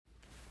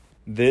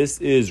This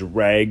is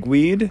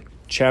Ragweed,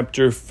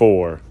 Chapter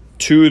 4,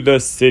 To the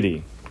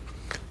City.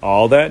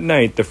 All that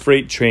night, the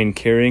freight train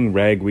carrying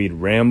Ragweed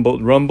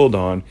rumbled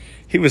on.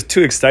 He was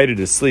too excited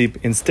to sleep.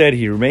 Instead,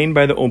 he remained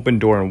by the open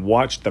door and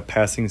watched the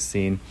passing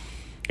scene.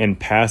 And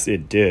pass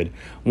it did.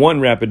 One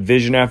rapid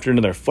vision after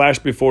another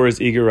flashed before his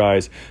eager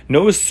eyes.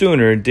 No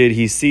sooner did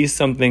he see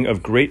something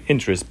of great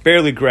interest,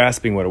 barely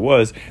grasping what it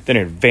was, than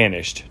it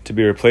vanished, to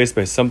be replaced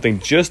by something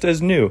just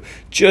as new,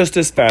 just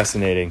as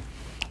fascinating.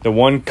 The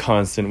one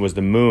constant was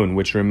the moon,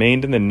 which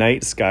remained in the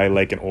night sky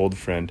like an old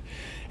friend.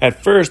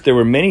 At first, there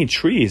were many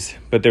trees,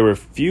 but there were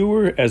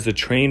fewer as the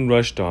train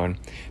rushed on.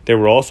 There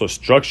were also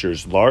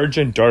structures, large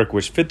and dark,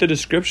 which fit the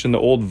description the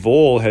old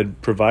vole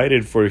had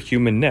provided for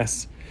human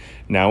nests.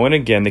 Now and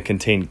again they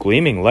contained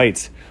gleaming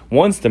lights.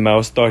 Once the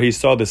mouse thought he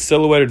saw the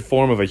silhouetted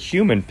form of a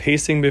human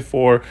pacing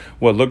before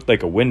what looked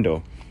like a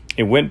window.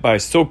 It went by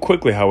so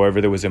quickly,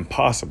 however, that it was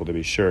impossible to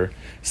be sure.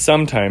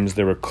 Sometimes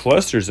there were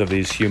clusters of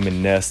these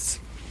human nests.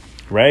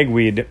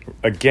 Ragweed,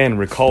 again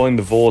recalling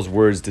the vole's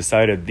words,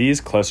 decided these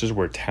clusters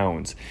were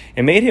towns.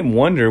 It made him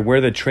wonder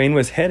where the train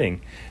was heading.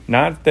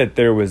 Not that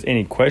there was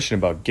any question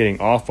about getting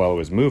off while it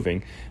was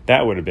moving.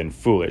 That would have been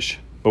foolish.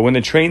 But when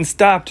the train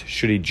stopped,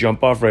 should he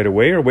jump off right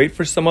away or wait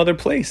for some other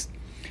place?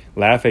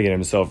 Laughing at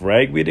himself,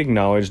 Ragweed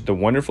acknowledged the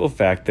wonderful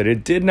fact that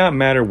it did not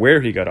matter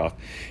where he got off.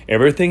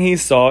 Everything he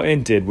saw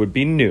and did would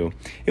be new.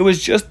 It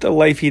was just the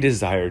life he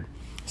desired.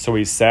 So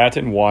he sat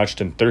and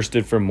watched and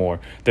thirsted for more.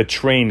 The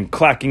train,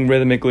 clacking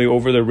rhythmically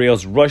over the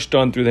rails, rushed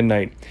on through the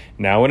night.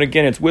 Now and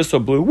again its whistle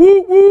blew,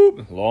 whoop,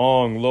 whoop.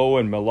 Long, low,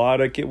 and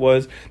melodic it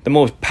was, the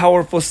most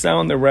powerful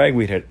sound that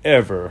Ragweed had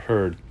ever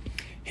heard.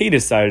 He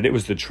decided it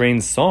was the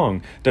train's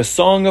song, the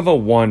song of a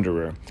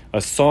wanderer, a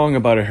song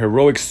about a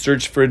heroic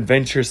search for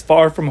adventures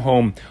far from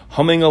home,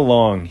 humming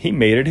along. He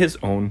made it his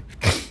own.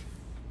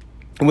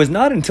 It was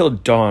not until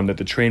dawn that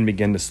the train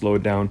began to slow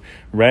down.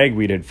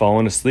 Ragweed had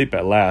fallen asleep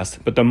at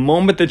last, but the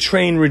moment the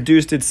train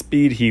reduced its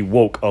speed, he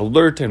woke,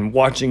 alert and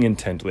watching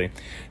intently.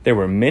 There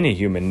were many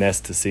human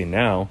nests to see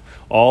now.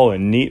 All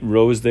in neat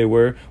rows they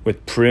were,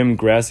 with prim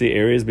grassy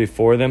areas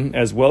before them,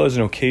 as well as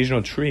an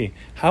occasional tree.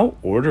 How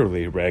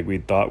orderly,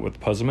 Ragweed thought with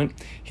puzzlement.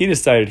 He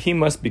decided he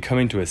must be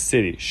coming to a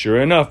city.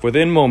 Sure enough,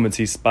 within moments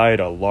he spied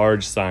a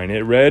large sign. It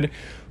read,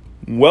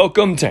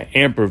 "Welcome to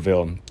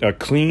Amperville, a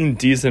clean,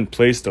 decent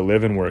place to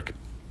live and work."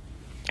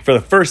 For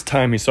the first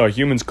time, he saw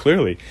humans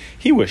clearly.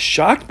 He was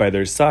shocked by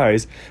their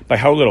size, by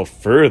how little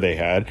fur they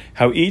had,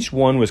 how each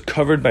one was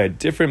covered by a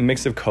different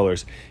mix of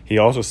colors. He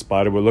also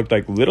spotted what looked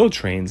like little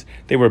trains.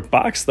 They were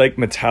box-like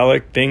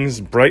metallic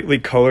things, brightly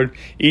colored,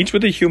 each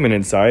with a human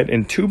inside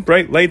and two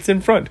bright lights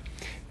in front.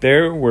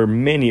 There were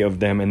many of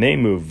them, and they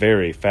moved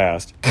very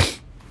fast.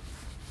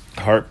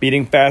 Heart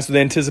beating fast with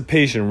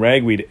anticipation,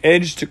 Ragweed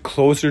edged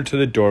closer to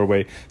the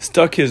doorway,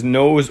 stuck his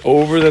nose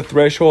over the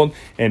threshold,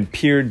 and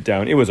peered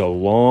down. It was a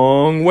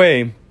long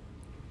way.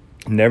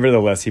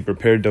 Nevertheless, he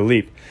prepared to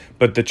leap.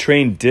 But the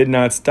train did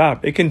not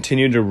stop. It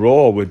continued to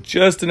roll with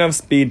just enough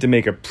speed to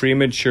make a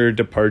premature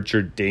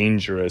departure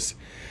dangerous.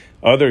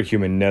 Other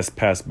human nests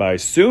passed by.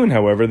 Soon,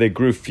 however, they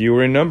grew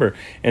fewer in number,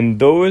 and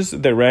those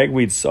that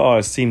Ragweed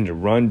saw seemed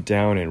run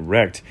down and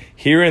wrecked.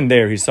 Here and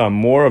there he saw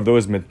more of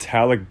those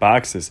metallic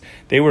boxes.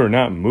 They were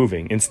not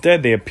moving.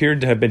 Instead, they appeared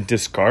to have been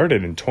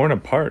discarded and torn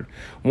apart.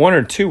 One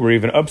or two were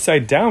even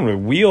upside down with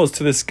wheels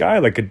to the sky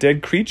like a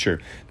dead creature.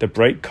 The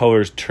bright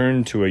colors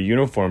turned to a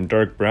uniform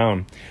dark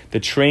brown. The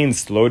train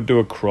slowed to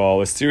a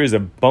crawl. A series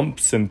of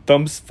bumps and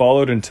thumps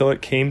followed until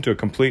it came to a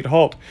complete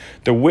halt.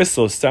 The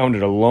whistle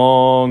sounded a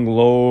long,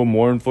 low,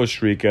 mournful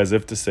shriek as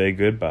if to say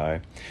goodbye.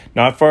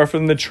 Not far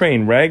from the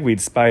train, Ragweed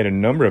spied a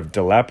number of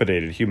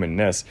dilapidated human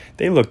nests.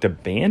 They looked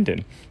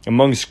abandoned.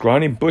 Among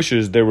scrawny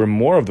bushes, there were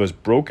more of those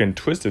broken,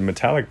 twisted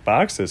metallic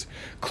boxes.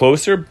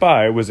 Closer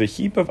by was a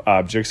heap of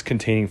objects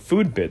containing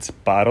food bits,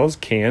 bottles,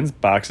 cans,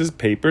 boxes,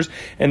 papers,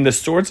 and the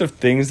sorts of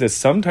things that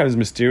sometimes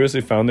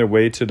mysteriously found their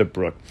way to the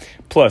brook,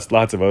 plus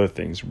lots of other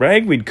things.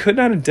 Ragweed could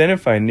not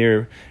identify.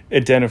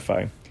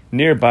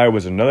 Nearby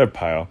was another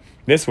pile.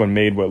 This one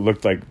made what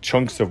looked like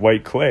chunks of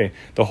white clay.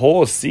 The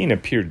whole scene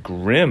appeared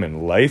grim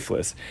and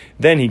lifeless.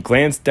 Then he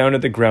glanced down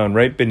at the ground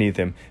right beneath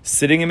him.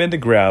 Sitting amid the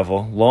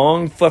gravel,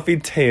 long fluffy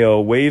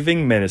tail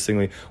waving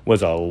menacingly,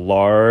 was a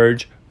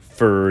large,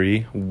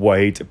 furry,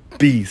 white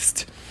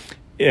beast.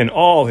 In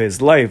all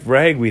his life,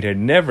 Ragweed had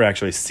never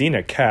actually seen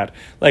a cat.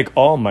 Like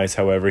all mice,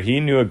 however, he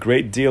knew a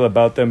great deal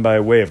about them by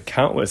way of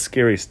countless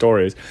scary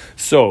stories.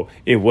 So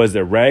it was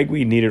that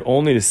Ragweed needed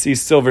only to see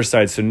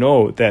Silverside to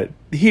know that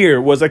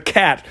here was a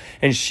cat,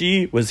 and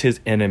she was his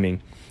enemy.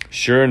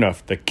 Sure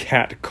enough, the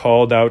cat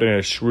called out in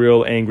a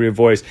shrill, angry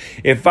voice,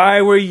 "If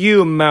I were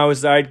you,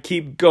 Mouse, I'd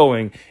keep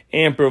going.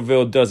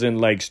 Amperville doesn't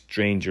like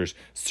strangers.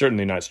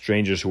 Certainly not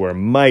strangers who are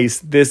mice.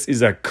 This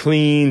is a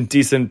clean,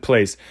 decent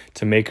place."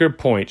 To make her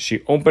point, she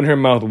opened her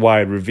mouth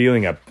wide,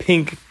 revealing a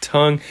pink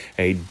tongue,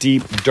 a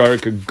deep,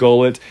 dark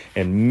gullet,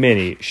 and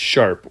many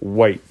sharp,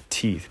 white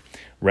teeth.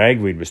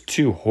 Ragweed was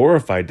too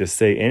horrified to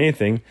say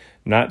anything.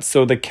 Not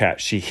so the cat.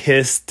 She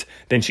hissed,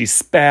 then she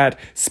spat,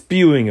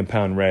 spewing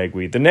upon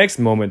Ragweed. The next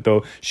moment,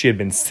 though she had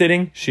been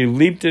sitting, she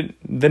leaped into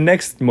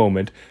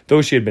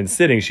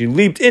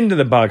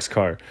the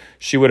boxcar.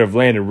 She would have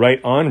landed right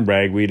on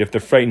Ragweed if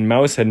the frightened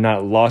mouse had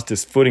not lost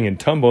his footing and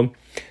tumbled.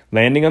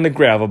 Landing on the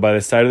gravel by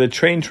the side of the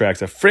train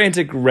tracks, a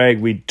frantic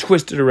Ragweed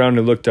twisted around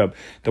and looked up.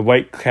 The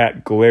white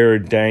cat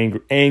glared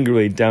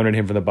angrily down at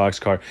him from the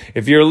boxcar.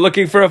 "If you're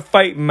looking for a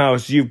fight,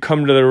 mouse, you've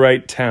come to the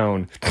right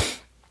town,"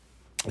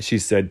 she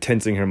said,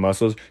 tensing her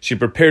muscles. She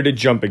prepared to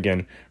jump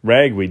again.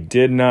 Ragweed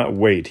did not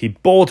wait. He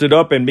bolted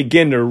up and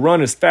began to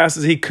run as fast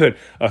as he could.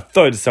 A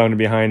thud sounded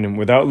behind him.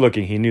 Without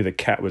looking, he knew the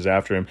cat was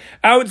after him.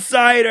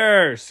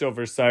 "Outsider!"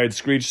 Silverside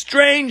screeched.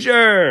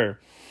 "Stranger!"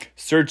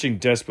 Searching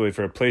desperately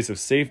for a place of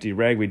safety,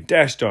 Ragweed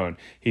dashed on.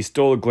 He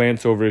stole a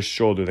glance over his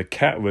shoulder. The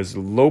cat was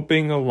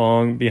loping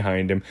along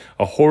behind him,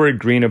 a horrid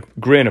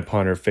grin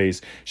upon her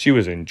face. She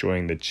was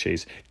enjoying the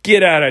chase.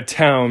 "Get out of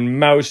town,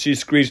 mouse," she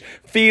screeched.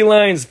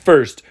 "Felines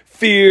first.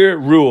 Fear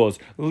rules.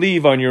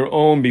 Leave on your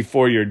own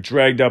before you're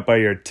dragged up by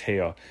your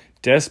tail."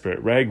 Desperate,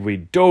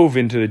 Ragweed dove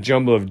into the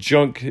jumble of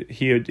junk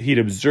he'd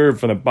observed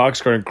from the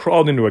boxcar and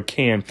crawled into a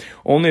can,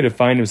 only to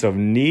find himself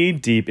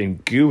knee-deep in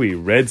gooey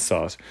red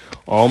sauce.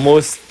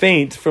 Almost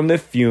faint from the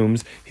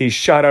fumes, he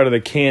shot out of the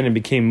can and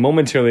became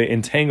momentarily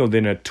entangled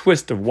in a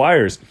twist of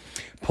wires.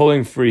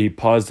 Pulling free, he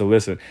paused to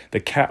listen. The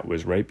cat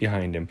was right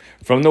behind him.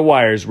 From the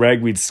wires,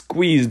 Ragweed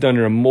squeezed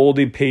under a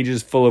moldy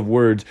pages full of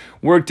words,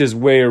 worked his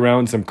way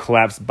around some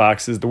collapsed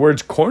boxes. The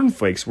words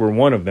cornflakes were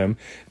one of them,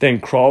 then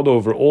crawled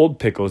over old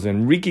pickles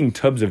and reeking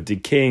tubs of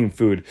decaying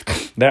food.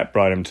 That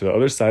brought him to the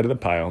other side of the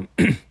pile.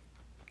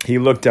 He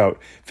looked out.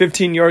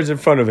 15 yards in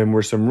front of him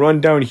were some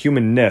run-down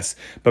human nests,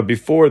 but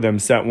before them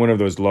sat one of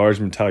those large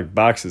metallic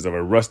boxes of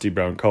a rusty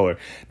brown color.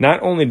 Not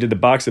only did the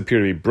box appear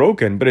to be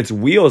broken, but its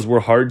wheels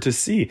were hard to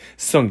see,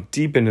 sunk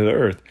deep into the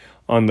earth.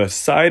 On the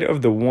side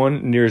of the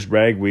one nearest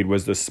Ragweed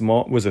was a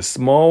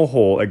small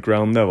hole at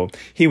ground level.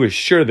 He was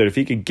sure that if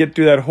he could get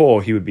through that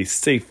hole, he would be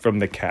safe from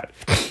the cat.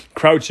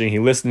 Crouching, he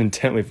listened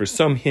intently for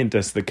some hint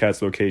as to the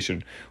cat's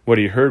location. What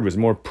he heard was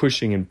more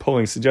pushing and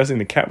pulling, suggesting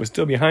the cat was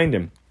still behind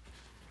him.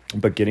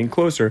 But getting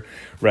closer,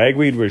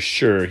 Ragweed was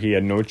sure he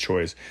had no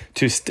choice.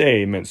 To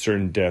stay meant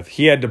certain death.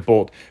 He had to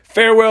bolt.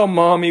 "Farewell,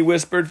 Mom," he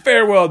whispered.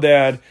 "Farewell,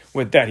 Dad."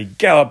 With that, he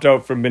galloped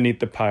out from beneath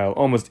the pile.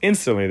 Almost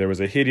instantly, there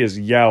was a hideous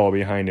yowl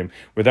behind him.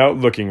 Without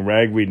looking,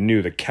 Ragweed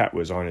knew the cat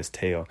was on his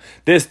tail.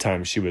 This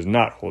time, she was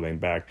not holding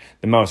back.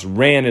 The mouse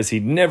ran as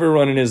he'd never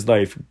run in his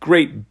life.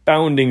 Great,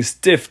 bounding,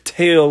 stiff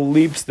tail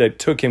leaps that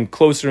took him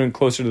closer and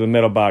closer to the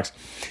metal box.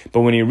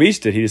 But when he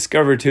reached it, he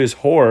discovered to his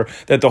horror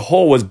that the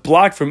hole was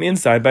blocked from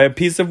inside by a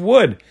piece of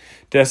wood.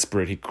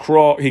 Desperate, he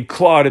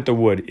clawed at the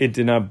wood. It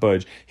did not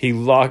budge. He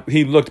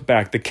looked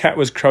back. The cat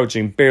was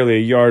crouching barely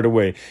a yard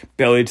away,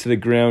 belly to the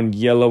ground,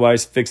 yellow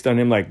eyes fixed on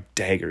him like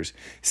daggers.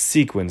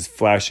 Sequins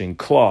flashing,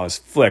 claws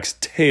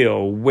flexed,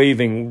 tail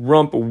waving,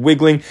 rump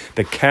wiggling.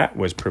 The cat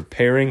was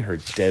preparing her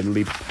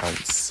deadly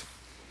pounce.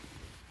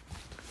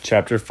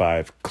 Chapter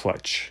 5,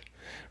 Clutch.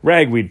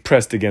 Ragweed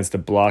pressed against the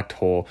blocked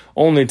hole,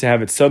 only to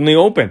have it suddenly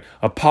open.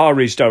 A paw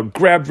reached out,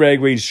 grabbed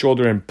Ragweed's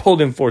shoulder, and pulled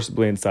him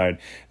forcibly inside.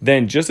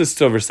 Then, just as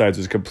Silversides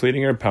was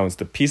completing her pounce,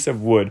 the piece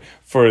of wood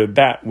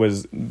that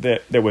was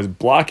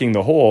blocking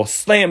the hole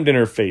slammed in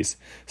her face.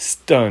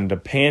 Stunned, a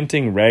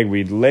panting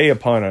Ragweed lay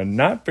upon a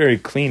not very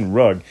clean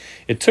rug.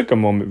 It took a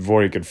moment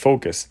before he could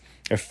focus.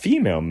 A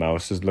female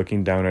mouse was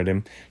looking down at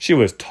him. She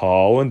was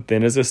tall and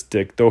thin as a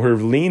stick, though her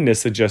leanness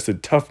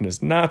suggested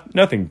toughness,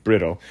 nothing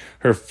brittle.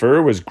 Her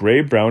fur was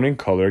gray-brown in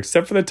color,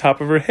 except for the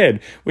top of her head,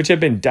 which had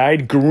been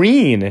dyed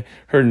green.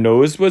 Her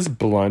nose was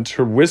blunt,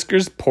 her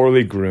whiskers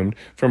poorly groomed.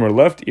 From her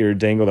left ear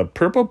dangled a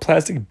purple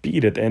plastic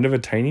bead at the end of a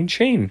tiny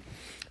chain.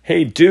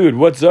 "Hey, dude,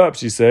 what's up?"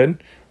 she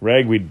said.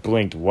 Ragweed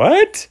blinked.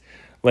 "What?"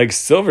 "Like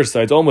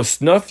Silversides almost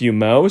snuffed you,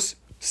 mouse."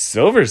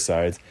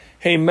 "Silversides?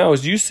 Hey,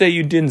 mouse, you say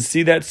you didn't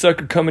see that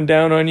sucker coming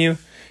down on you?"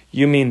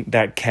 "You mean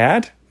that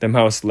cat?" The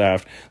mouse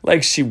laughed.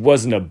 "Like she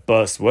wasn't a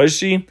bus, was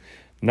she?"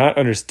 Not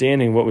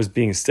understanding what was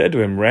being said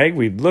to him,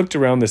 Ragweed looked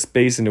around the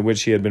space into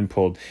which he had been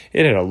pulled.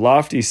 It had a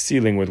lofty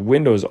ceiling with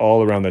windows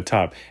all around the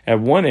top. At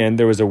one end,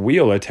 there was a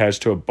wheel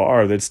attached to a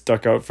bar that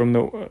stuck out from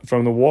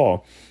the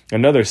wall.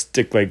 Another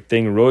stick-like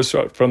thing rose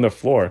from the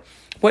floor.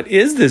 "What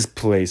is this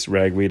place?"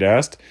 Ragweed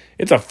asked.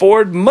 "It's a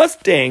Ford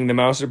Mustang," the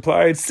mouse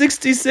replied.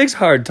 66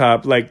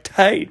 hardtop, like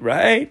tight,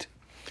 right?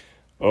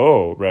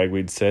 "Oh,"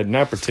 Ragweed said,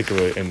 not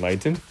particularly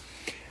enlightened.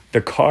 The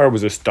car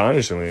was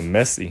astonishingly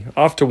messy.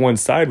 Off to one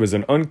side was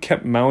an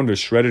unkempt mound of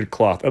shredded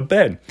cloth, a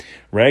bed.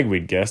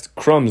 Ragweed guessed.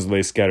 Crumbs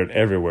lay scattered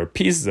everywhere.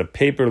 Pieces of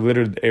paper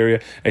littered the area.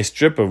 A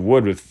strip of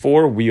wood with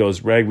 4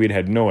 wheels, Ragweed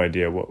had no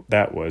idea what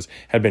that was,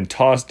 had been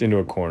tossed into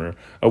a corner.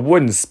 A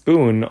wooden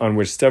spoon on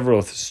which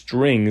several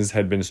strings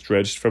had been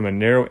stretched from a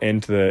narrow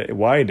end to the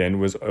wide end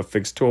was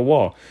affixed to a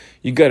wall.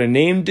 "You got a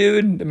name,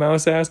 dude?" the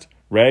mouse asked.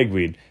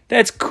 "Ragweed."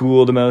 "That's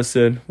cool," the mouse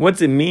said.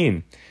 "What's it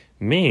mean?"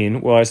 "Mean?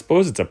 Well, I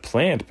suppose it's a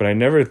plant, but I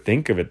never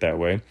think of it that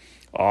way."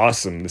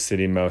 Awesome, the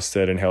city mouse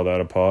said and held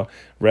out a paw.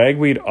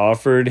 Ragweed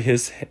offered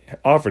his,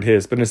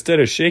 but instead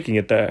of shaking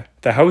it, the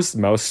house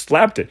mouse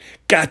slapped it.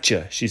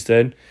 Gotcha, she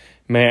said.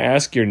 May I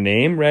ask your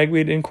name?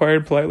 Ragweed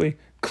inquired politely.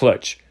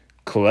 Clutch.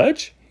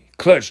 Clutch?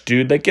 Clutch,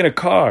 dude, like in a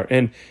car.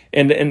 And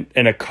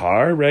a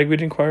car?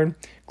 Ragweed inquired.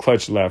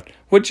 Clutch laughed.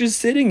 What you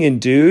sitting in,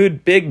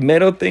 dude? Big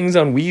metal things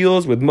on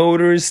wheels with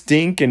motors,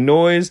 stink and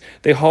noise.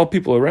 They haul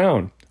people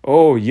around.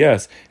 Oh,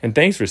 yes, and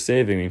thanks for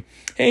saving me.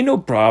 Hey, no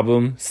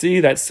problem. See,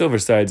 that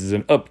Silversides is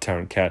an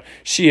uptown cat.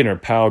 She and her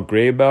pal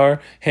Graybar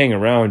hang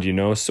around,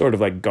 sort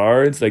of like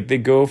guards, like they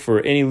go for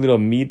any little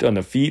meat on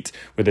the feet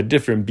with a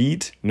different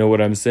beat. Know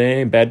what I'm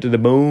saying? Bad to the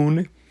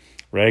bone.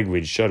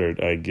 Ragweed shuddered.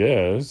 I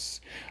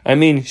guess. I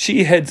mean,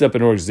 she heads up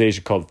an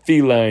organization called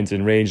Felines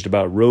Enraged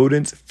about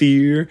rodents,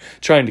 fear,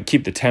 trying to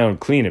keep the town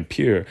clean and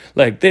pure.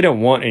 Like, they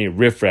don't want any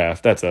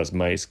riffraff, that's us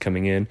mice,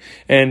 coming in.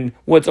 And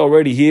what's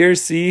already here,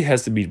 see,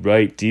 has to be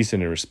right,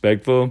 decent, and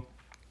respectful.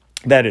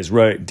 That is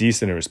right,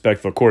 decent, and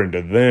respectful according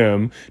to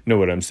them. Know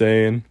what I'm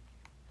saying?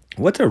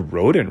 What's a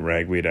rodent?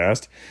 Ragweed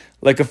asked.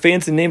 Like a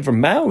fancy name for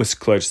mouse,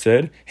 Clutch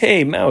said.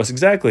 Hey, mouse,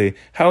 exactly.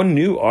 How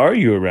new are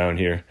you around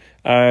here?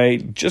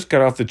 I just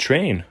got off the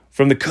train.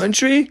 From the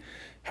country?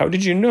 How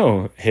did you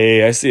know?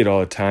 Hey, I see it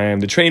all the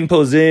time. The train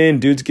pulls in,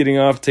 dude's getting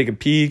off to take a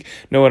peek.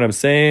 Know what I'm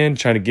saying?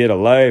 Trying to get a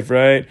life,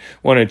 right?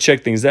 Want to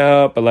check things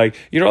out, but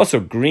you're also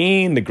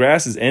green. The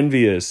grass is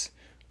envious.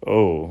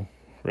 Oh,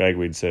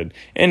 Ragweed said.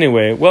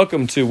 Anyway,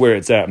 welcome to Where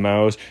It's At,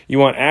 Mouse. You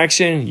want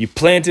action? You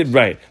planted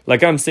right.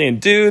 Like I'm saying,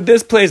 dude,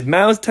 this place,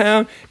 Mouse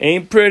Town,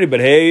 ain't pretty, but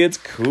hey, it's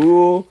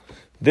cool.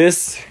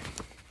 This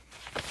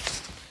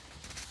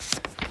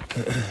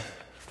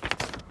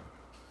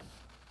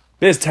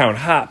town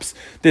hops.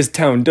 This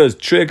town does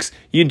tricks.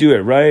 You do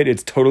it right.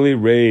 It's totally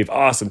rave.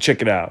 Awesome.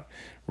 Check it out.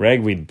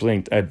 Ragweed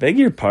blinked. I beg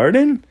your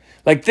pardon?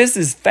 This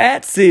is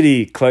Fat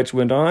City, Clutch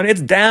went on. It's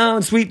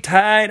down, sweet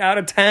tide, out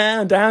of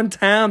town,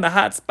 downtown, the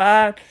hot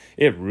spot.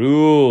 It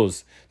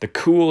rules. The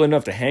cool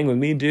enough to hang with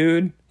me,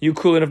 dude? You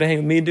cool enough to hang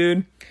with me,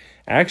 dude?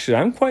 Actually,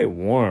 I'm quite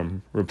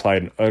warm,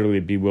 replied an utterly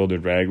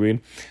bewildered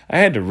Ragweed. I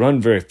had to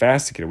run very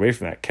fast to get away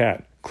from that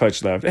cat.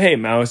 Clutch laughed. Hey,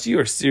 Mouse, you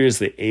are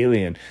seriously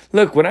alien.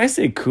 Look, when I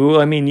say cool,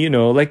 I mean,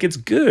 it's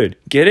good.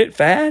 Get it,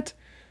 fat?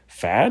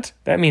 Fat?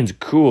 That means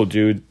cool,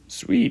 dude.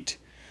 Sweet.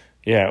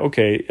 Yeah,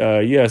 okay,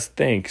 yes,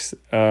 thanks.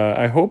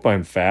 I hope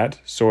I'm fat,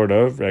 sort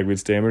of, Ragweed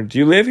stammered. Do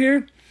you live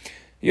here?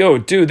 Yo,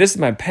 dude, this is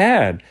my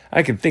pad.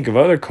 I can think of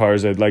other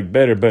cars I'd like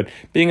better, but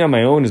being on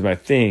my own is my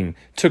thing.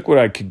 Took what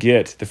I could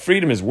get. The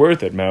freedom is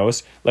worth it,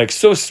 Mouse.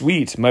 So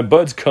sweet. My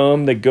buds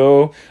come, they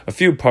go. A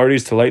few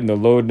parties to lighten the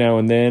load now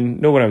and then.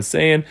 Know what I'm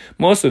saying?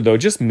 Mostly, though,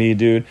 just me,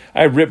 dude.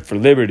 I rip for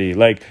liberty.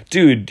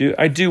 Dude,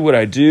 I do what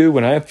I do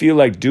when I feel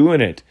like doing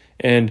it.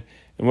 And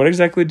what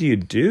exactly do you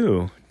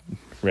do?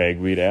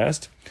 Ragweed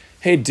asked.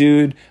 Hey,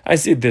 dude, I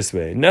see it this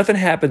way. Nothing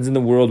happens in the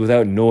world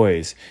without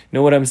noise.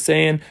 Know what I'm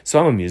saying? So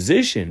I'm a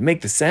musician.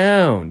 Make the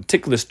sound.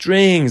 Tickle the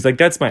strings.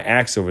 That's my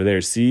axe over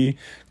there, see?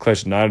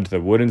 Clutch nodded to the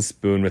wooden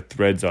spoon with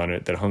threads on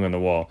it that hung on the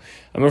wall.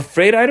 I'm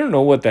afraid I don't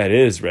know what that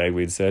is,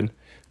 Ragweed said.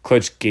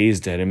 Clutch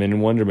gazed at him in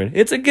wonderment.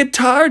 It's a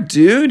guitar,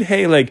 dude.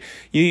 Hey,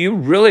 you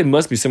really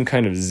must be some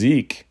kind of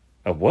Zeke.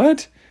 A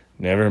what?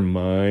 Never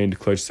mind,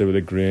 Clutch said with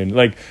a grin.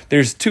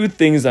 There's two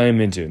things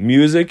I'm into.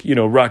 Music,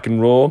 rock and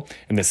roll,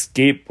 and the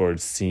skateboard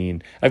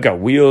scene. I've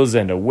got wheels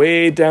and a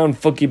way down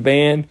funky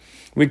band.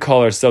 We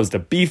call ourselves the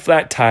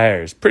B-Flat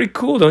Tires. Pretty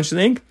cool, don't you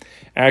think?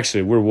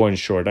 Actually, we're one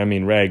short. I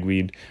mean,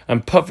 Ragweed.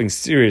 I'm puffing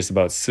serious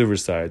about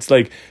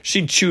Silversides.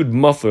 She chewed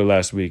Muffler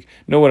last week.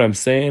 Know what I'm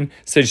saying?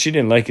 Said she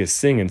didn't like his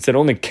singing. Said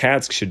only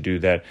cats should do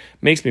that.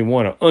 Makes me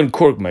want to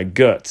uncork my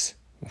guts.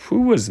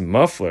 Who was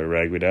Muffler?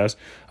 Ragweed asked.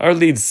 Our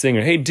lead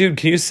singer. Hey, dude,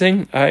 can you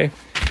sing? I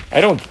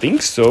don't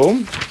think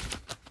so.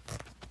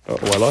 Oh,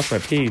 I lost my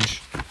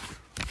page.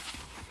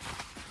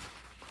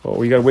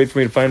 Oh, you gotta wait for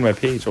me to find my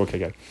page. Okay,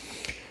 got it.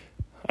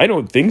 I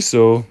don't think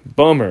so.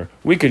 Bummer.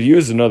 We could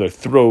use another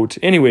throat.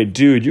 Anyway,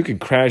 dude, you can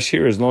crash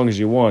here as long as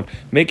you want.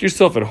 Make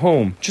yourself at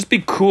home. Just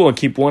be cool and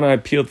keep one eye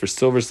peeled for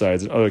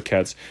Silversides and other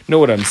cats. Know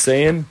what I'm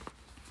saying?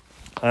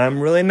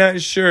 I'm really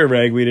not sure,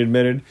 Ragweed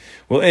admitted.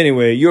 Well,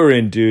 anyway, you're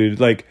in, dude.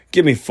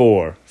 Give me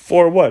 4.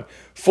 4 what?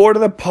 4 to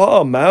the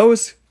paw,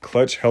 Mouse.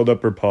 Clutch held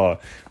up her paw.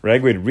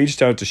 Ragweed reached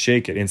out to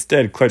shake it.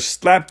 Instead, Clutch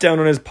slapped down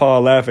on his paw,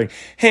 laughing.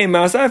 Hey,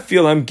 Mouse, I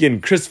feel I'm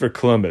getting Christopher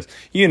Columbus.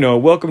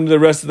 Welcome to the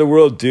rest of the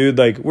world, dude.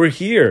 We're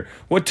here.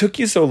 What took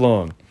you so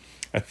long?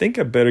 I think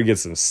I better get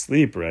some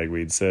sleep,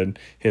 Ragweed said.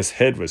 His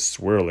head was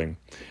swirling.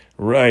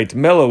 Right,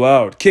 mellow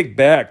out, kick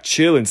back,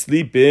 chill, and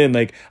sleep in.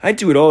 I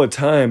do it all the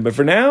time, but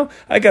for now,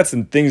 I got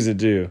some things to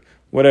do.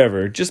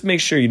 Whatever, just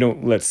make sure you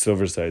don't let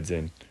Silversides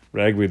in.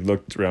 Ragweed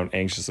looked around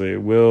anxiously.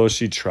 Will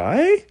she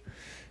try?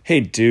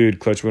 Hey, dude,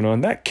 Clutch went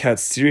on, that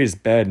cat's serious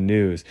bad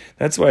news.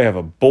 That's why I have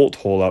a bolt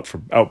hole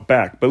out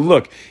back. But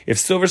look, if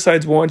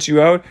Silversides wants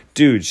you out,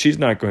 dude, she's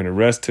not going to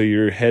rest till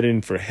you're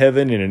heading for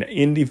heaven in an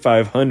Indy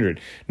 500.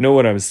 Know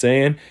what I'm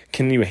saying?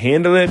 Can you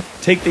handle it?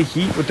 Take the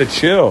heat with the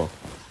chill.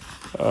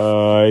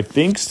 I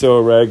think so,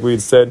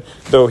 Ragweed said,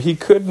 though he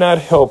could not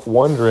help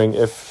wondering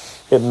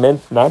if It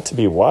meant not to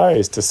be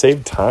wise, to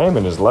save time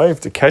in his life,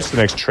 to catch the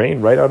next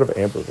train right out of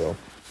Amberville.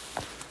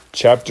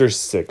 Chapter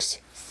 6.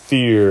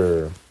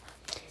 Fear.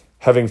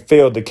 Having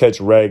failed to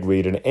catch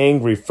Ragweed, an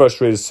angry,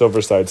 frustrated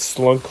Silverside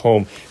slunk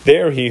home.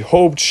 There he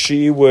hoped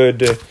she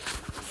would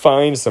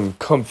find some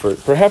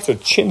comfort, perhaps a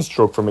chin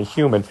stroke from a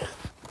human,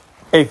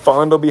 a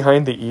fondle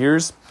behind the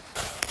ears.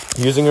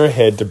 Using her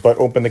head to butt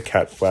open the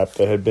cat flap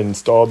that had been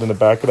installed in the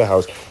back of the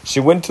house, she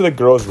went to the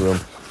girl's room.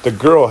 The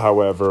girl,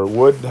 however,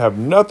 would have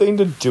nothing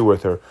to do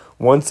with her.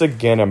 Once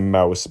again, a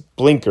mouse,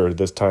 Blinker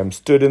this time,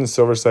 stood in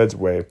Silverside's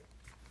way.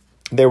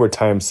 There were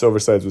times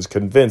Silverside was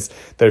convinced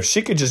that if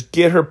she could just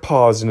get her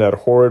paws in that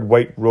horrid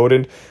white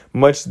rodent,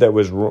 much that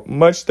was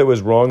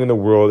wrong in the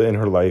world and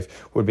her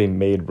life would be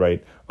made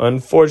right.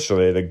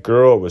 Unfortunately, the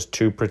girl was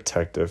too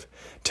protective.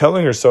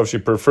 Telling herself she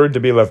preferred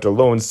to be left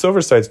alone,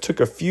 Silverside took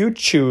a few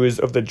chews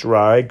of the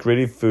dry,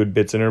 gritty food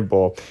bits in her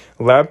bowl,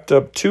 lapped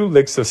up 2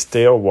 licks of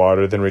stale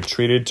water, then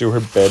retreated to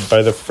her bed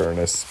by the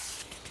furnace.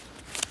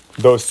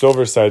 Though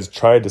Silverside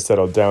tried to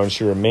settle down,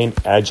 she remained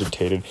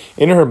agitated.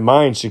 In her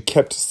mind, she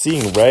kept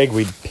seeing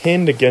Ragweed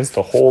pinned against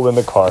the hole in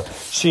the car.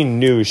 She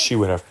knew she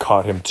would have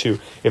caught him, too,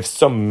 if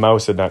some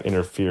mouse had not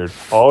interfered.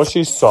 All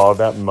she saw of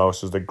that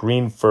mouse was the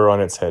green fur on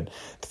its head.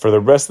 For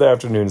the rest of the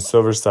afternoon,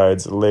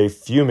 Silverside lay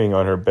fuming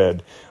on her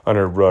bed, on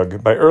her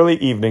rug. By early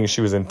evening,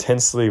 she was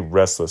intensely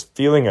restless,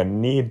 feeling a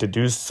need to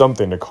do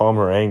something to calm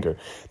her anger.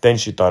 Then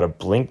she thought of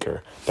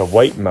Blinker, the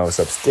white mouse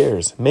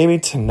upstairs. Maybe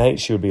tonight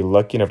she would be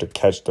lucky enough to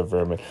catch the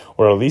vermin,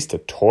 or at least to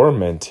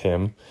torment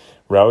him.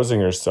 Rousing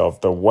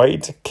herself, the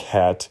white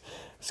cat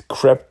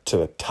crept to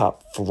the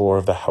top floor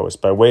of the house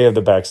by way of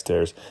the back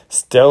stairs.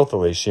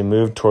 Stealthily, she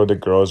moved toward the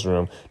girl's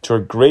room. To her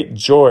great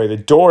joy, the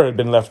door had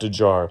been left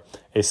ajar.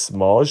 A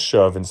small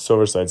shove, and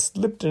Silverside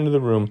slipped into the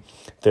room.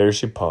 There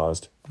she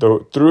paused.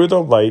 Though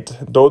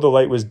the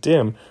light was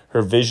dim,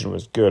 her vision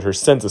was good. Her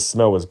sense of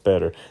smell was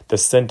better. The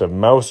scent of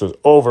mouse was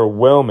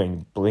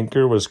overwhelming.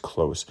 Blinker was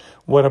close.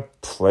 What a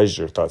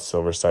pleasure, thought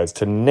Silverside,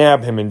 to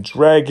nab him and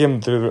drag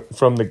him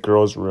from the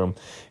girl's room.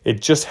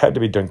 It just had to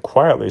be done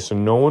quietly so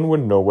no one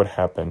would know what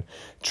happened.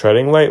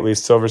 Treading lightly,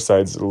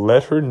 Silverside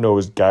let her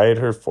nose guide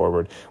her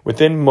forward.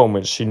 Within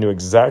moments, she knew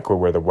exactly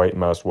where the white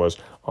mouse was,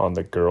 on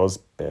the girl's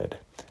bed.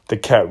 The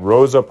cat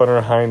rose up on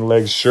her hind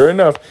legs. Sure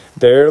enough,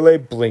 there lay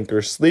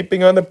Blinker,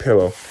 sleeping on the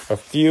pillow, a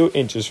few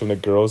inches from the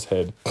girl's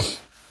head.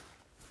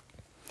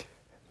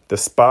 The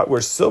spot where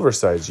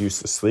Silverside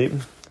used to sleep.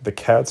 The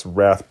cat's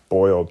wrath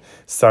boiled.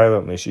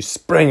 Silently, she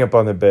sprang up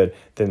on the bed,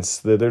 then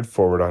slithered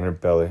forward on her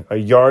belly. A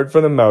yard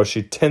from the mouse,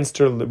 she tensed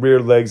her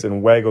rear legs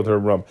and waggled her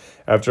rump.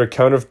 After a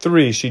count of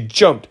 3, she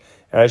jumped.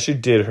 As she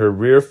did, her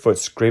rear foot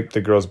scraped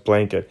the girl's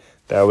blanket.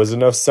 That was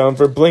enough sound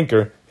for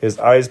Blinker. His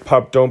eyes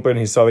popped open.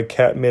 He saw the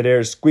cat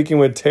midair, squeaking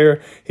with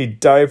terror. He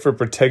dived for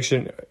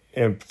protection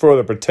and for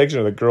the protection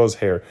of the girl's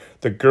hair.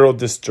 The girl,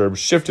 disturbed,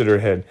 shifted her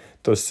head.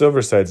 Though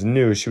Silverside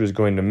knew she was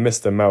going to miss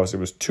the mouse, it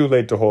was too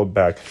late to hold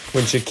back.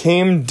 When she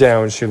came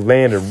down, she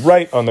landed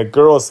right on the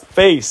girl's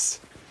face.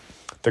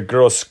 The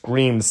girl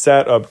screamed,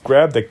 sat up,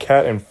 grabbed the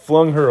cat, and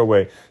flung her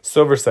away.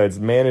 Silverside,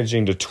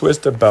 managing to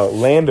twist about,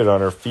 landed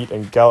on her feet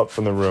and galloped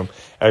from the room.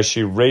 As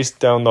she raced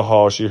down the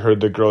hall, she heard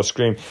the girl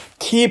scream,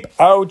 "Keep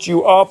out,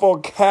 you awful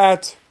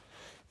cat!"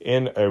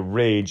 In a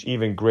rage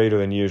even greater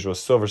than usual,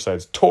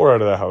 Silverside tore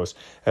out of the house.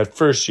 At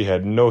first, she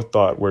had no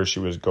thought where she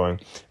was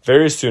going.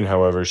 Very soon,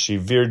 however, she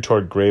veered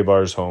toward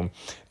Graybar's home.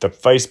 The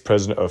vice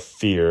president of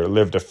Fear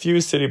lived a few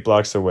city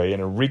blocks away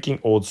in a reeking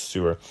old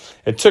sewer.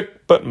 It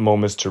took but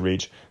moments to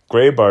reach.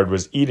 Graybar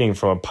was eating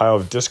from a pile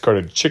of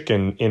discarded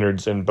chicken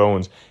innards and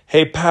bones.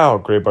 "Hey, pal,"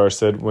 Graybar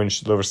said when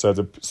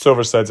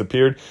Silverside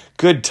appeared.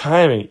 "Good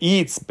timing.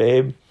 Eats,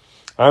 babe."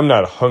 "I'm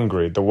not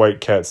hungry," the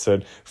white cat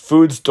said.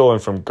 Food stolen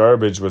from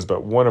garbage was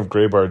but one of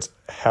Graybar's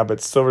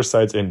habits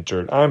Silverside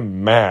endured.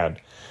 "I'm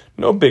mad."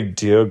 "No big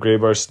deal,"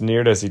 Graybar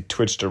sneered as he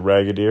twitched a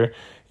ragged ear.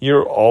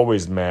 "You're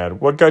always mad.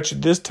 What got you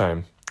this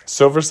time?"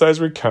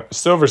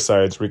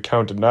 Silverside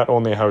recounted not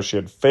only how she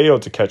had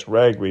failed to catch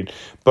Ragweed,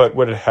 but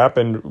what had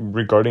happened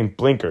regarding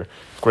Blinker.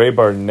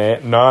 Graybar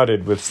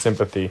nodded with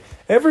sympathy.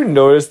 "Ever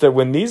notice that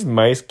when these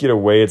mice get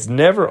away, it's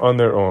never on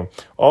their own,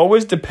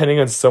 always depending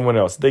on someone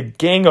else? They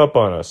gang up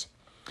on us."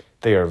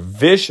 "They are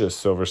vicious,"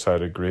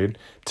 Silverside agreed.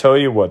 "Tell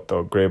you what,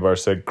 though," Graybar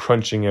said,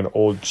 crunching an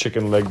old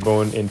chicken leg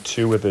bone in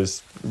 2 with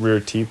his rear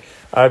teeth.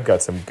 "I've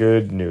got some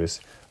good news."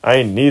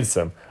 "I need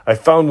some. I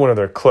found one of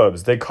their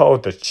clubs. They call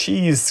it the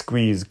Cheese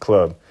Squeeze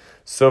Club."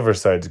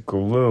 Silverside's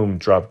gloom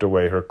dropped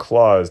away. Her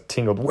claws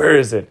tingled. "Where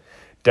is it?"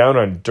 "Down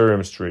on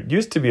Durham Street.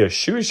 Used to be a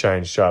shoe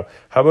shine shop.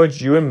 How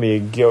about you and me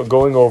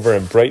going over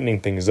and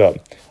brightening things up?"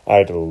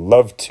 "I'd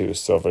love to,"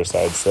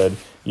 Silverside said.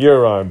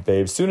 "You're on,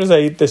 babe. Soon as I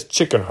eat this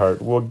chicken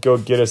heart, we'll go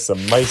get us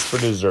some mice for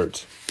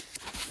dessert."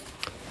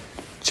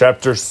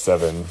 Chapter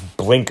 7.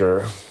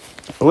 Blinker.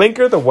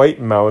 Blinker the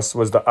white mouse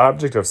was the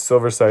object of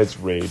Silverside's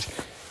rage.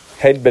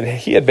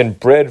 He had been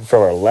bred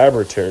for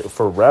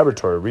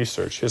laboratory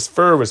research. His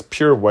fur was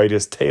pure white,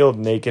 his tail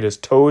naked, his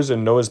toes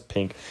and nose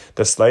pink.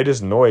 The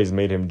slightest noise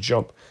made him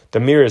jump. The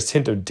merest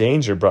hint of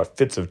danger brought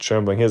fits of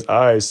trembling. His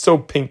eyes, so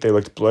pink they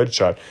looked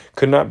bloodshot,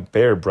 could not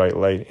bear bright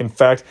light. In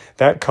fact,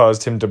 that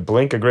caused him to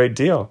blink a great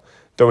deal.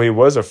 Though he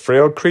was a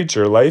frail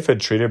creature, life had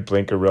treated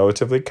Blinker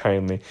relatively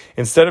kindly.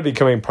 Instead of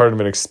becoming part of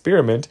an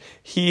experiment,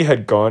 he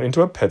had gone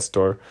into a pet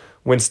store.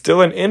 When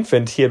still an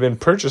infant, he had been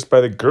purchased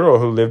by the girl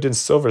who lived in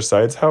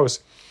Silverside's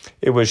house.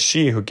 It was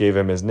she who gave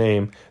him his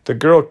name. The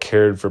girl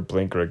cared for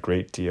Blinker a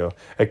great deal.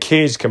 A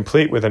cage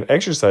complete with an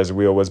exercise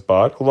wheel was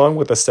bought, along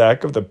with a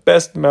sack of the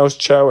best mouse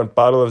chow and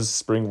bottle of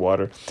spring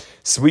water.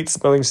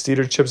 Sweet-smelling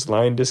cedar chips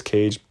lined his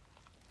cage.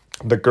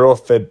 The girl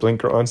fed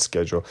Blinker on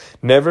schedule,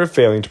 never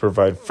failing to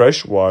provide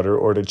fresh water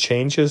or to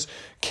change his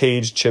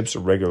cage chips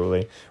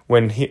regularly.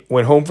 When he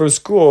went home from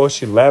school,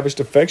 she lavished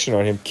affection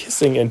on him,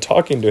 kissing and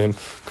talking to him,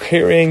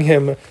 carrying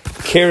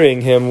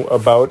him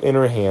about in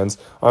her hands,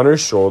 on her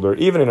shoulder,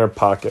 even in her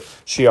pocket.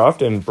 She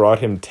often brought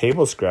him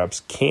table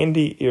scraps,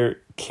 candy,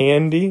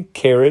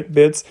 carrot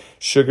bits,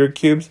 sugar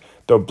cubes.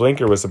 Though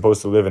Blinker was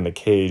supposed to live in the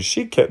cage,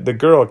 the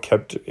girl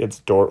kept its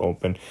door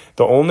open.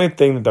 The only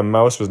thing that the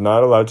mouse was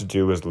not allowed to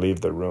do was leave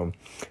the room.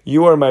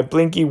 "You are my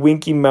blinky,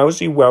 winky,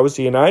 mousy,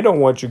 wousy, and I don't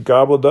want you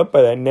gobbled up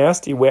by that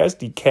nasty,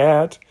 wasty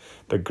cat,"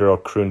 the girl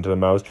crooned to the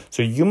mouse,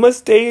 "so you must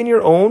stay in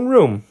your own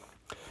room."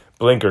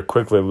 Blinker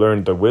quickly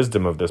learned the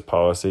wisdom of this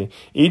policy.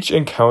 Each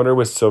encounter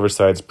with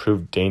Silversides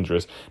proved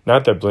dangerous.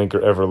 Not that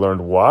Blinker ever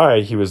learned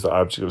why he was the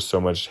object of so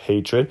much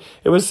hatred.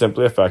 It was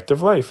simply a fact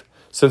of life.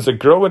 Since the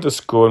girl went to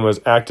school and was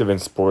active in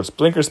sports,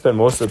 Blinker spent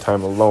most of the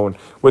time alone,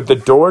 with the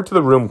door to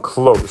the room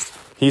closed.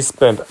 He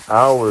spent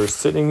hours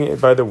sitting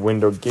by the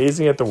window,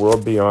 gazing at the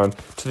world beyond.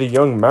 To the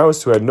young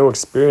mouse, who had no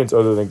experience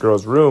other than the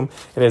girl's room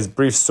and his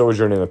brief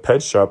sojourn in the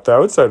pet shop, the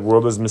outside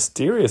world was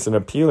mysterious and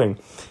appealing.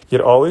 Yet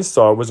all he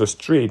saw was a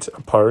street,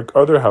 a park,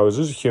 other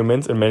houses,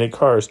 humans, and many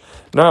cars.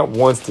 Not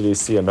once did he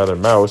see another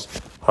mouse.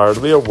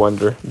 Hardly a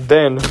wonder.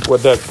 Then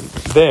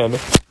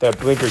that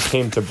Blinker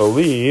came to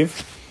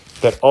believe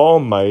that all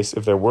mice,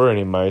 if there were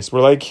any mice,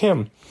 were like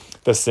him.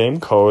 The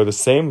same color, the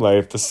same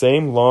life, the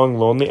same long,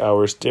 lonely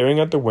hours staring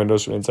at the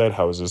windows from inside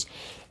houses.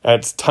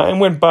 As time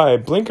went by,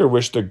 Blinker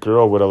wished the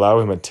girl would allow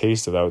him a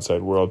taste of the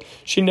outside world.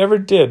 She never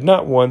did,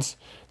 not once.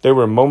 There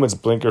were moments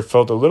Blinker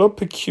felt a little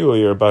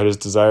peculiar about his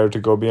desire to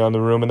go beyond the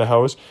room and the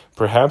house.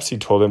 Perhaps he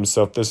told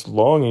himself this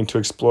longing to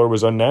explore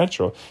was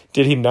unnatural.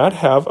 Did he not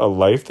have a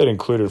life that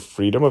included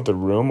freedom of the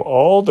room,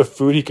 all the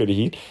food he could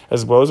eat,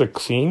 as well as a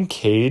clean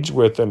cage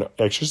with an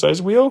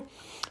exercise wheel?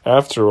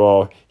 After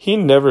all, he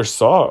never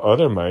saw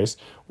other mice.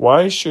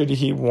 Why should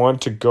he want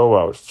to go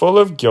out? Full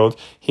of guilt,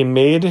 he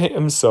made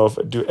himself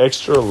do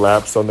extra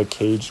laps on the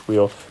cage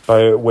wheel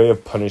by way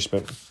of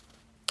punishment.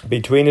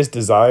 Between his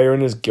desire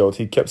and his guilt,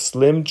 he kept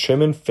slim,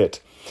 trim, and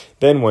fit.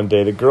 Then one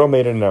day, the girl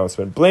made an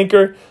announcement.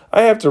 "Blinker,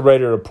 I have to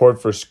write a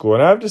report for school,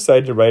 and I've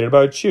decided to write it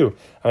about you.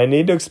 I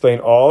need to explain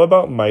all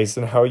about mice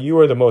and how you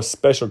are the most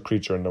special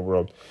creature in the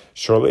world."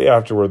 Shortly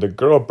afterward, the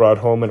girl brought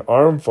home an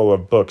armful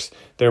of books.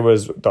 There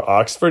was the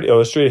Oxford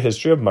Illustrated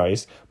History of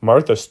Mice,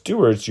 Martha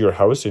Stewart's Your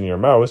House and Your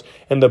Mouse,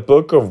 and the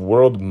Book of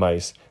World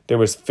Mice. There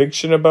was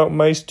fiction about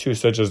mice, too,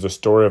 such as the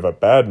story of a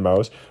bad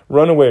mouse,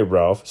 Runaway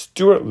Ralph,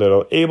 Stuart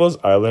Little, Abel's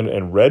Island,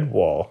 and Red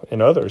Wall,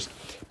 and others.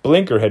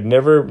 Blinker had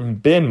never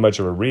been much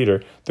of a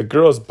reader. The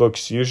girl's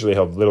books usually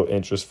held little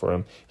interest for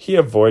him. He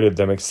avoided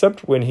them,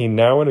 except when he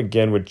now and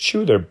again would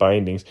chew their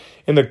bindings.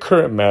 In the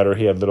current matter,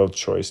 he had little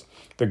choice.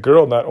 The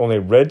girl not only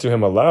read to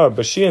him aloud,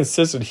 but she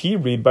insisted he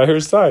read by her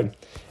side.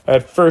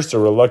 At first a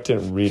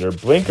reluctant reader,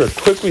 Blinker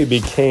quickly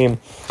became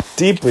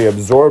deeply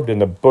absorbed in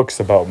the books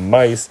about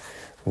mice.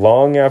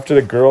 Long after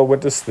the girl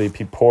went to sleep,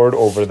 he pored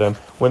over them.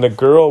 When the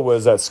girl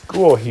was at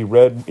school, he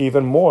read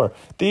even more.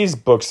 These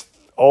books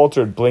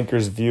altered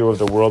Blinker's view of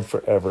the world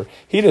forever.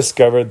 He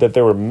discovered that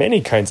there were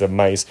many kinds of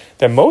mice,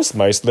 that most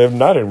mice lived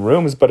not in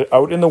rooms but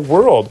out in the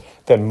world,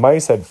 that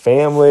mice had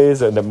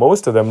families, and that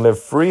most of them lived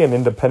free and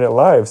independent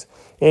lives.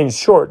 In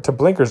short, to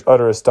Blinker's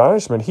utter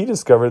astonishment, he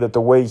discovered that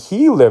the way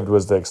he lived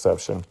was the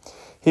exception.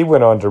 He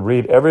went on to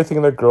read everything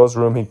in the girl's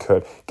room he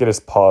could get his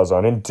paws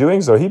on. In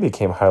doing so, he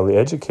became highly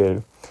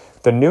educated.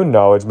 The new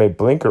knowledge made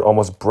Blinker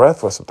almost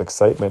breathless with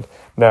excitement.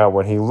 Now,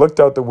 when he looked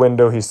out the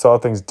window, he saw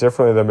things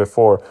differently than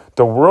before.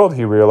 The world,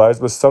 he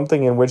realized, was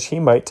something in which he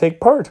might take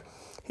part.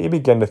 He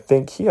began to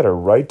think he had a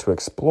right to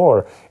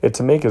explore it,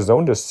 to make his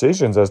own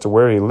decisions as to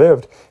where he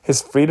lived.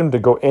 His freedom to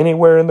go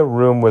anywhere in the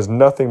room was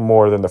nothing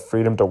more than the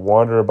freedom to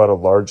wander about a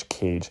large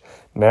cage.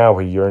 Now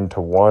he yearned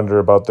to wander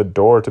about the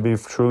door, to be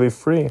truly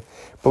free.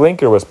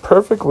 Blinker was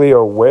perfectly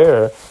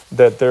aware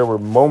that there were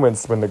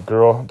moments when the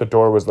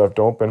door was left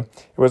open.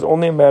 It was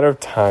only a matter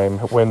of time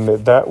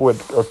when that would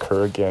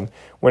occur again.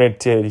 When it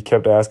did, he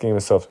kept asking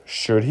himself,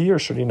 should he or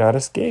should he not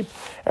escape?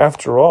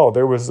 After all,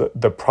 there was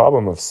the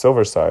problem of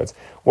Silversides.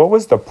 What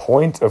was the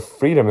point of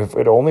freedom if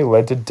it only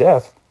led to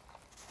death?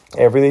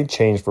 Everything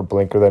changed for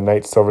Blinker that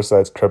night.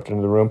 Silversides crept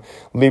into the room,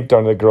 leaped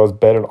onto the girl's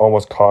bed, and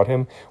almost caught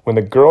him. When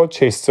the girl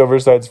chased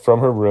Silversides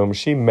from her room,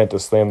 she meant to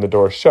slam the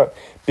door shut.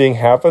 Being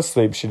half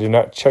asleep, she did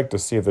not check to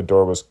see if the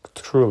door was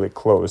truly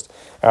closed.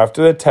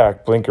 After the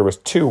attack, Blinker was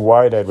too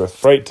wide-eyed with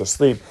fright to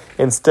sleep.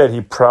 Instead,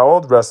 he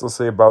prowled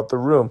restlessly about the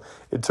room.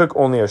 It took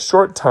only a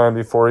short time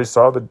before he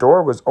saw the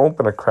door was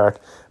open a crack.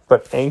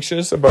 But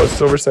anxious about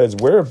Silverside's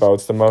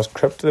whereabouts, the mouse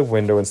crept to the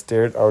window and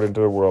stared out into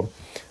the world.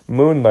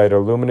 Moonlight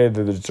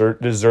illuminated the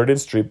deserted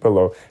street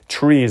below.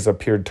 Trees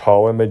appeared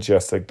tall and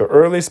majestic. The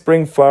early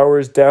spring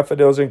flowers,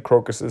 daffodils, and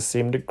crocuses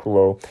seemed to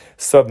glow.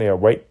 Suddenly, a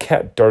white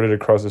cat darted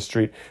across the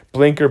street.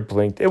 Blinker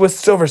blinked. It was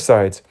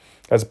Silversides.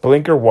 As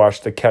Blinker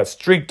watched, the cat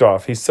streaked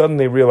off. He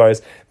suddenly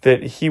realized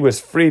that he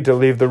was free to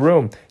leave the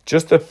room.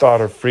 Just the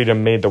thought of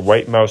freedom made the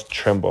white mouse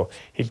tremble.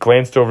 He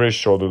glanced over his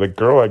shoulder. The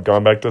girl had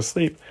gone back to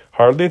sleep.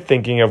 Hardly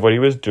thinking of what he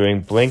was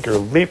doing, Blinker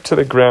leaped to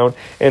the ground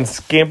and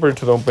scampered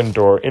to the open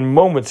door. In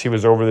moments, he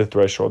was over the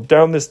threshold.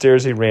 Down the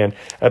stairs he ran.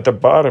 At the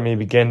bottom, he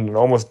began an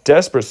almost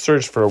desperate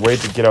search for a way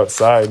to get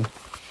outside.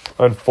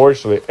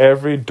 Unfortunately,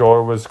 every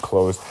door was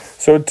closed.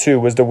 So too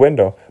was the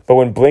window. But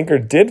what Blinker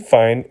did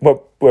find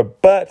was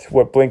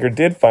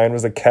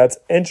the cat's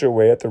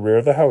entryway at the rear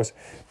of the house.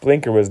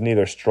 Blinker was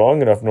neither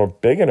strong enough nor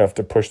big enough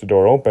to push the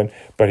door open,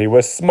 but he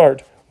was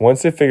smart.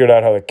 Once he figured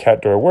out how the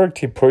cat door worked,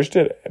 he pushed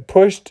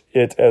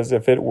it as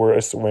if it were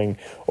a swing,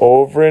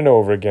 over and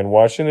over again,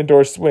 watching the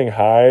door swing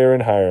higher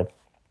and higher.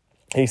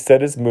 He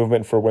set his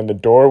movement for when the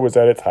door was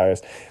at its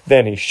highest.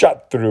 Then he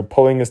shot through,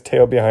 pulling his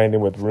tail behind him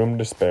with room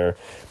to spare.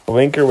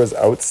 Blinker was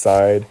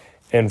outside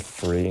and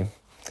free.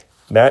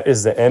 That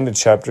is the end of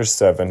chapter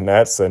 7.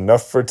 That's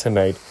enough for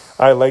tonight.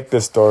 I like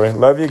this story.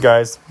 Love you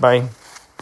guys. Bye.